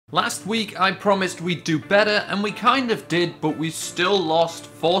Last week I promised we'd do better, and we kind of did, but we still lost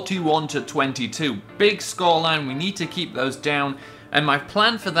 41-22. Big scoreline, we need to keep those down, and my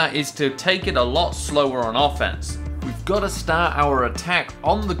plan for that is to take it a lot slower on offense. We've got to start our attack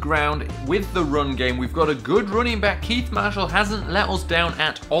on the ground with the run game. We've got a good running back. Keith Marshall hasn't let us down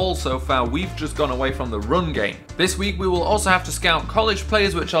at all so far. We've just gone away from the run game. This week we will also have to scout college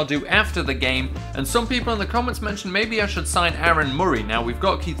players, which I'll do after the game. And some people in the comments mentioned maybe I should sign Aaron Murray. Now we've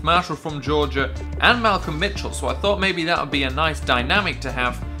got Keith Marshall from Georgia and Malcolm Mitchell, so I thought maybe that would be a nice dynamic to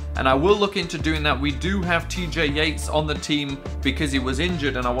have. And I will look into doing that. We do have TJ Yates on the team because he was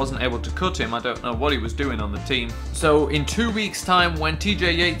injured and I wasn't able to cut him. I don't know what he was doing on the team. So in 2 weeks time, when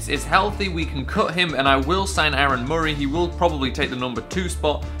TJ Yates is healthy, we can cut him and I will sign Aaron Murray. He will probably take the number 2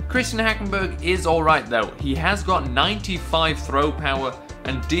 spot. Christian Hackenberg is alright though. He has got 95 throw power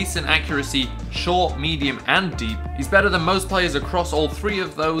and decent accuracy, short, medium and deep. He's better than most players across all 3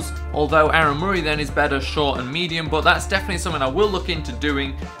 of those, although Aaron Murray then is better short and medium, but that's definitely something I will look into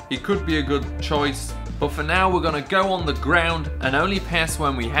doing. He could be a good choice, but for now we're going to go on the ground and only pass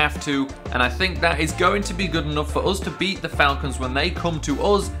when we have to, and I think that is going to be good enough for us to beat the Falcons when they come to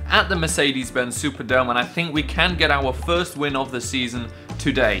us at the Mercedes-Benz Superdome, and I think we can get our first win of the season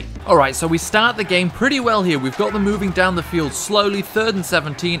today. Alright, so we start the game pretty well here. We've got them moving down the field slowly, 3rd and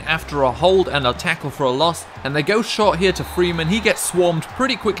 17 after a hold and a tackle for a loss, and they go short here to Freeman. He gets swarmed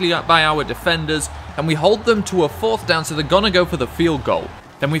pretty quickly by our defenders, and we hold them to a 4th down, so they're gonna go for the field goal.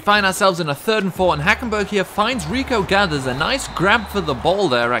 Then we find ourselves in a 3rd and 4, and Hackenberg here finds Rico Gathers. A nice grab for the ball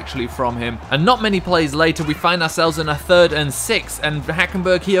there actually from him. And not many plays later, we find ourselves in a 3rd and 6, and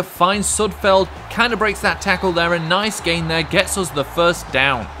Hackenberg here finds Sudfeld, kind of breaks that tackle there, a nice gain there, gets us the 1st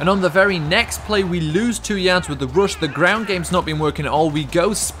down. And on the very next play, we lose 2 yards with the rush. The ground game's not been working at all. We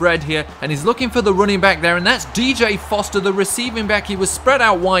go spread here, and he's looking for the running back there, and that's DJ Foster, the receiving back. He was spread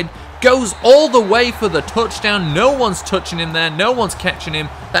out wide, goes all the way for the touchdown. No one's touching him there. No one's catching him.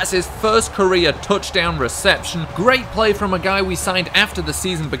 That's his first career touchdown reception. Great play from a guy we signed after the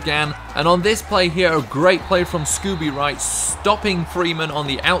season began. And on this play here, a great play from Scooby Wright, stopping Freeman on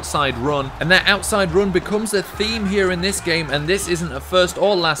the outside run. And that outside run becomes a theme here in this game. And this isn't a first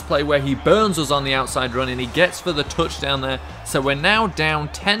or last play where he burns us on the outside run and he gets for the touchdown there. So we're now down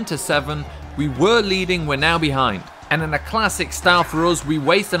 10-7. We were leading, we're now behind. And in a classic style for us, we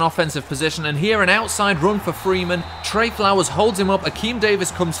waste an offensive position, and here an outside run for Freeman. Trey Flowers holds him up, Akeem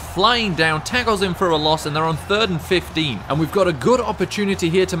Davis comes flying down, tackles him for a loss, and they're on 3rd and 15. And we've got a good opportunity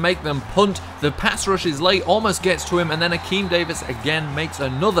here to make them punt. The pass rush is late, almost gets to him, and then Akeem Davis again makes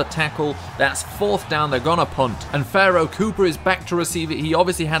another tackle. That's 4th down, they're gonna punt. And Pharaoh Cooper is back to receive it. He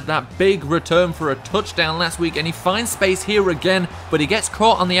obviously had that big return for a touchdown last week, and he finds space here again, but he gets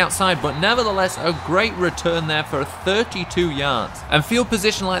caught on the outside, but nevertheless, a great return there for a 32 yards. And field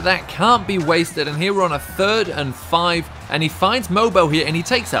position like that can't be wasted, and here we're on a 3rd and 5, and he finds Mobo here, and he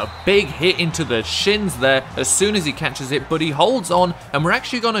takes a big hit into the shins there as soon as he catches it, but he holds on, and we're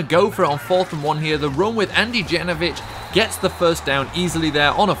actually going to go for it on 4th and 1 here. The run with Andy Janovich gets the 1st down easily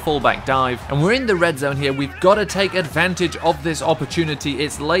there on a fullback dive, and we're in the red zone here. We've got to take advantage of this opportunity.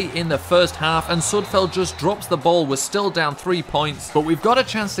 It's late in the 1st half, and Sudfeld just drops the ball. We're still down 3 points, but we've got a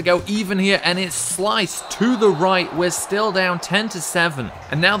chance to go even here, and it's sliced to the right. We're still down 10-7,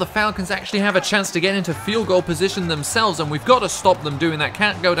 and now the Falcons actually have a chance to get into field goal position themselves, and we've got to stop them doing that.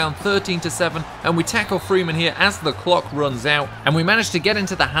 Can't go down 13-7, and we tackle Freeman here as the clock runs out, and we manage to get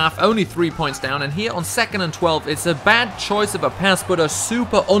into the half, only 3 points down. And here on 2nd and 12, it's a bad choice of a pass, but a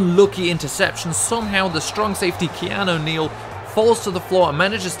super unlucky interception. Somehow the strong safety Keanu Neal falls to the floor and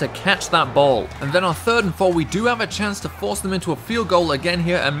manages to catch that ball. And then on 3rd and 4, we do have a chance to force them into a field goal again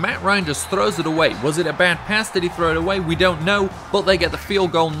here, and Matt Ryan just throws it away. Was it a bad pass? Did he throw it away? We don't know, but they get the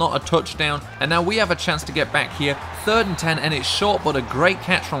field goal, not a touchdown. And now we have a chance to get back here, 3rd and 10, and it's short, but a great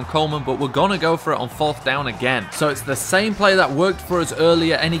catch from Coleman, but we're gonna go for it on 4th down again. So it's the same play that worked for us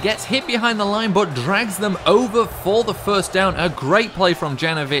earlier, and he gets hit behind the line, but drags them over for the 1st down. A great play from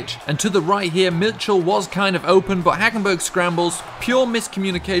Janovich. And to the right here, Mitchell was kind of open, but Hackenberg scrambles. Pure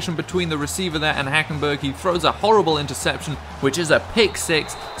miscommunication between the receiver there and Hackenberg. He throws a horrible interception, which is a pick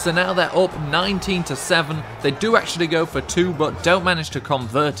 6. So now they're up 19-7. They do actually go for 2, but don't manage to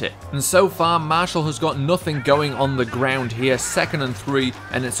convert it. And so far, Marshall has got nothing going on the ground here. 2nd and 3,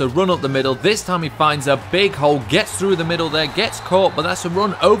 and it's a run up the middle. This time he finds a big hole, gets through the middle there, gets caught, but that's a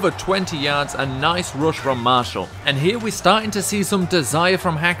run over 20 yards. A nice rush from Marshall. And here we're starting to see some desire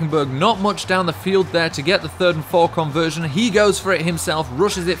from Hackenberg. Not much down the field there to get the 3rd and 4 conversion. He goes for it himself,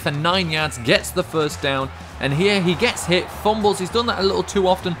 rushes it for 9 yards, gets the 1st down, and here he gets hit, fumbles. He's done that a little too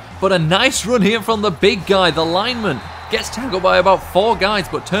often, but a nice run here from the big guy, the lineman. gets tackled by about 4 guys,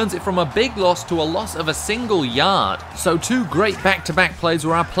 but turns it from a big loss to a loss of a single yard. So 2 great back-to-back plays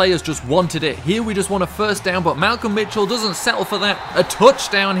where our players just wanted it. Here we just want a first down, but Malcolm Mitchell doesn't settle for that. A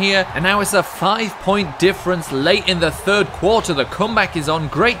touchdown here, and now it's a 5-point difference late in the third quarter. The comeback is on.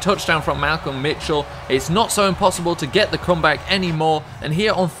 Great touchdown from Malcolm Mitchell. It's not so impossible to get the comeback anymore, and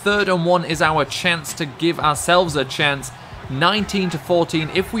here on 3rd and 1 is our chance to give ourselves a chance.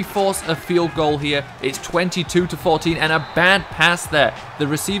 19-14. If we force a field goal here, it's 22-14, and a bad pass there. The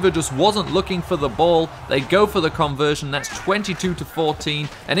receiver just wasn't looking for the ball. They go for the conversion. That's 22-14.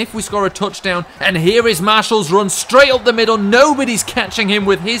 And if we score a touchdown, and here is Marshall's run straight up the middle. Nobody's catching him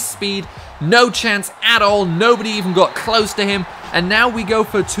with his speed. No chance at all. Nobody even got close to him. And now we go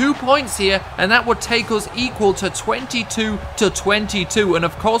for 2 points here, and that would take us equal to 22-22. And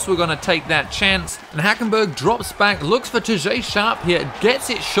of course we're going to take that chance. And Hackenberg drops back, looks for Tajay Sharp here, gets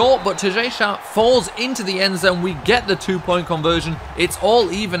it short, but Tajay Sharp falls into the end zone. We get the 2-point conversion. It's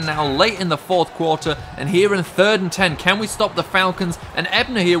all even now late in the fourth quarter, and here in 3rd and 10, can we stop the Falcons? And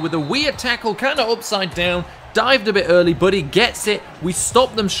Ebner here with a weird tackle, kind of upside down, dived a bit early, but he gets it. We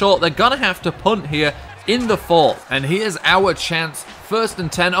stop them short. They're going to have to punt here in the 4th. And here's our chance. 1st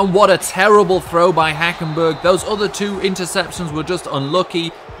and 10, and what a terrible throw by Hackenberg. Those other 2 interceptions were just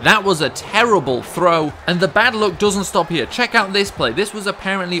unlucky. That was a terrible throw, and the bad luck doesn't stop here. Check out this play. This was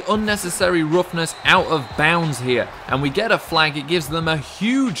apparently unnecessary roughness out of bounds here, and we get a flag. It gives them a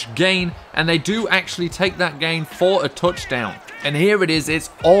huge gain, and they do actually take that gain for a touchdown. And here it is, it's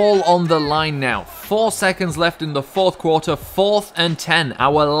all on the line now. 4 seconds left in the fourth quarter, 4th and 10,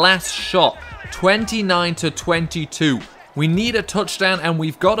 our last shot, 29-22. We need a touchdown, and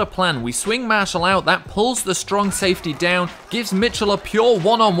we've got a plan. We swing Marshall out, that pulls the strong safety down, gives Mitchell a pure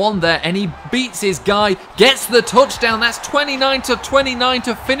one-on-one there, and he beats his guy, gets the touchdown. That's 29-29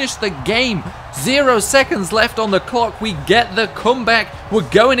 to finish the game. 0 seconds left on the clock. We get the comeback. We're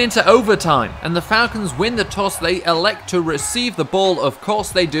going into overtime, and the Falcons win the toss. They elect to receive the ball. Of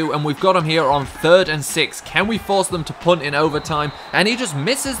course they do, and we've got them here on 3rd and 6. Can we force them to punt in overtime? And he just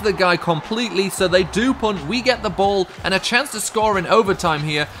misses the guy completely, so they do punt. We get the ball and a chance to score in overtime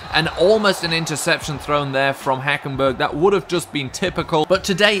here, and almost an interception thrown there from Hackenberg. That would have just been typical, but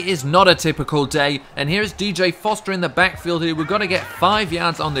today is not a typical day. And here's DJ Foster in the backfield here. We've got to get 5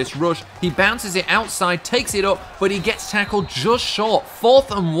 yards on this rush. He bounces it outside, takes it up, but he gets tackled just short. 4th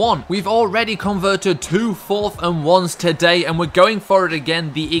and 1. We've already converted 2 4th and 1s today, and we're going for it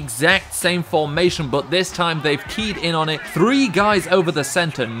again. The exact same formation, but this time they've keyed in on it. 3 guys over the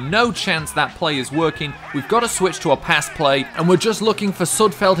center. No chance that play is working. We've got to switch to a pass play, and we're just looking for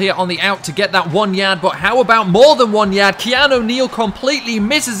Sudfeld here on the out to get that 1 yard, but how about more than 1 yard? Keanu Neal completely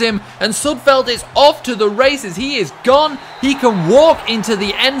misses him, and Sudfeld is off to the races. He is gone. He can walk into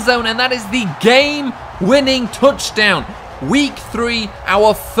the end zone, and that is the game-winning touchdown. Week 3,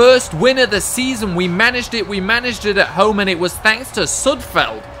 our first win of the season. We managed it at home, and it was thanks to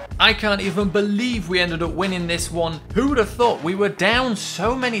Sudfeld. I can't even believe we ended up winning this one. Who would have thought? We were down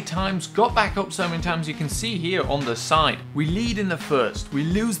so many times, got back up so many times. You can see here on the side. We lead in the first. We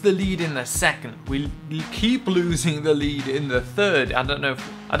lose the lead in the second. We keep losing the lead in the third. I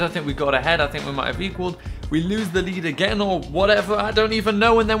don't think we got ahead. I think we might have equaled. We lose the lead again or whatever. I don't even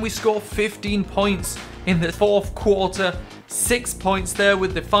know. And then we score 15 points in the fourth quarter. 6 points there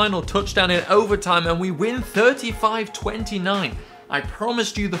with the final touchdown in overtime. And we win 35-29. I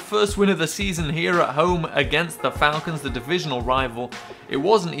promised you the first win of the season here at home against the Falcons, the divisional rival. It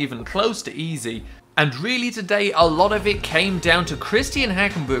wasn't even close to easy. And really today, a lot of it came down to Christian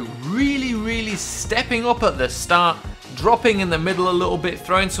Hackenberg really stepping up at the start, dropping in the middle a little bit,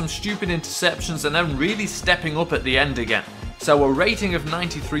 throwing some stupid interceptions, and then really stepping up at the end again. So a rating of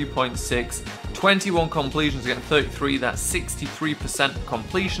 93.6, 21 completions against 33, that's 63%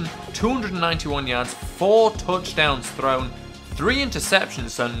 completion, 291 yards, 4 touchdowns thrown, 3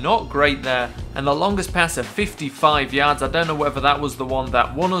 interceptions, so not great there, and the longest pass of 55 yards. I don't know whether that was the one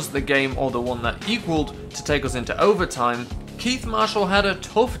that won us the game or the one that equaled to take us into overtime. Keith Marshall had a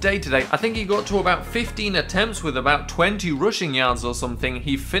tough day today. I think he got to about 15 attempts with about 20 rushing yards or something.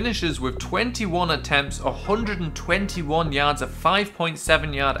 He finishes with 21 attempts, 121 yards, a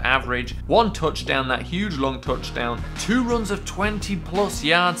 5.7 yard average, 1 touchdown, that huge long touchdown, 2 runs of 20 plus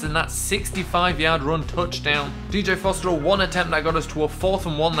yards, and that 65 yard run touchdown. DJ Foster, 1 attempt that got us to a 4th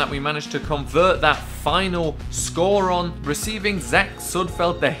and 1 that we managed to convert that final score on. Receiving Zach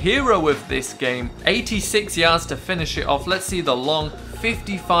Sudfeld, the hero of this game, 86 yards to finish it off. Let's see the long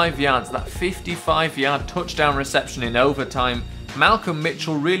 55 yards, that 55 yard touchdown reception in overtime. Malcolm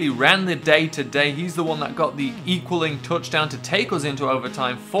Mitchell really ran the day today. He's the one that got the equaling touchdown to take us into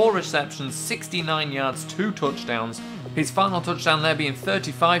overtime. 4 receptions, 69 yards, 2 touchdowns. His final touchdown there being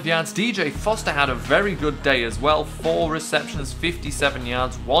 35 yards. DJ Foster had a very good day as well. 4 receptions, 57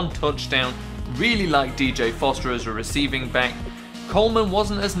 yards, 1 touchdown. Really like DJ Foster as a receiving back. Coleman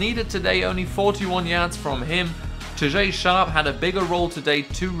wasn't as needed today, only 41 yards from him. Tajay Sharp had a bigger role today,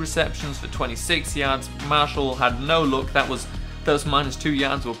 2 receptions for 26 yards. Marshall had no luck. Those -2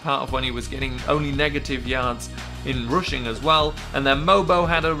 yards were part of when he was getting only negative yards in rushing as well. And then Mobo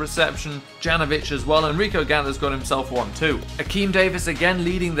had a reception, Janovich as well, and Rico Gathers got himself 1 too. Akeem Davis again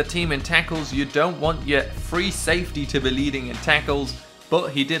leading the team in tackles. You don't want your free safety to be leading in tackles,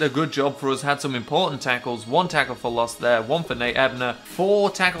 but he did a good job for us, had some important tackles. 1 tackle for loss there, 1 for Nate Ebner, 4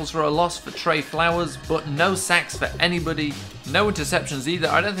 tackles for a loss for Trey Flowers, but no sacks for anybody. No interceptions either.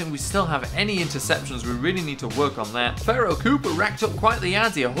 I don't think we still have any interceptions. We really need to work on that. Pharaoh Cooper racked up quite the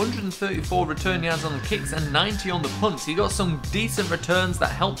yards here. 134 return yards on the kicks and 90 on the punts. He got some decent returns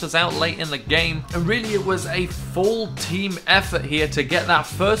that helped us out late in the game. And really it was a full team effort here to get that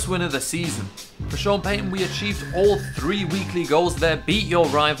first win of the season. For Sean Payton, we achieved all 3 weekly goals there. Beat your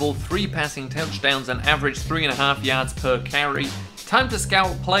rival, 3 passing touchdowns and average 3.5 yards per carry. Time to scout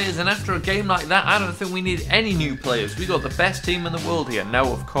players, and after a game like that, I don't think we need any new players. We got the best team in the world here.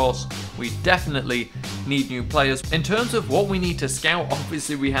 No, of course, we definitely need new players. In terms of what we need to scout,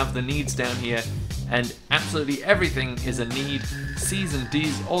 obviously we have the needs down here, and absolutely everything is a need. C's and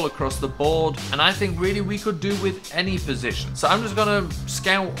D's all across the board, and I think really we could do with any position. So I'm just gonna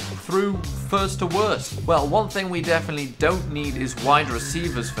scout through first to worst. Well, one thing we definitely don't need is wide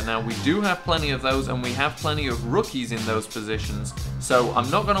receivers for now. We do have plenty of those, and we have plenty of rookies in those positions. So I'm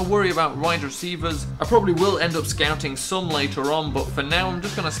not gonna worry about wide receivers. I probably will end up scouting some later on, but for now I'm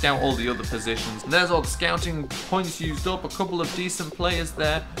just gonna scout all the other positions. And there's all the scouting points used up, a couple of decent players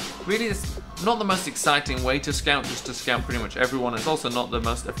there. Really, it's not the most exciting way to scout, just to scout pretty much everyone. It's also not the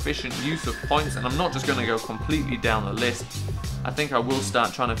most efficient use of points, and I'm not just going to go completely down the list. I think I will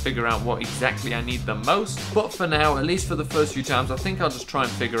start trying to figure out what exactly I need the most, but for now, at least for the first few times, I think I'll just try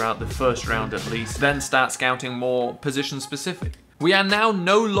and figure out the first round at least, then start scouting more position specific. We are now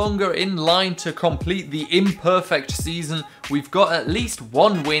no longer in line to complete the imperfect season. We've got at least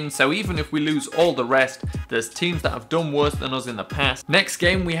 1 win, so even if we lose all the rest, there's teams that have done worse than us in the past. Next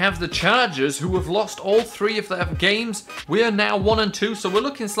game, we have the Chargers, who have lost all 3 of their games. We are now 1-2, so we're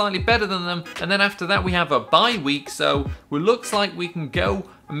looking slightly better than them. And then after that, we have a bye week, so it looks like we can go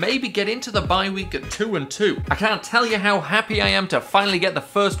maybe get into the bye week at 2-2. I can't tell you how happy I am to finally get the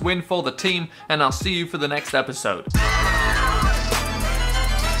first win for the team, and I'll see you for the next episode.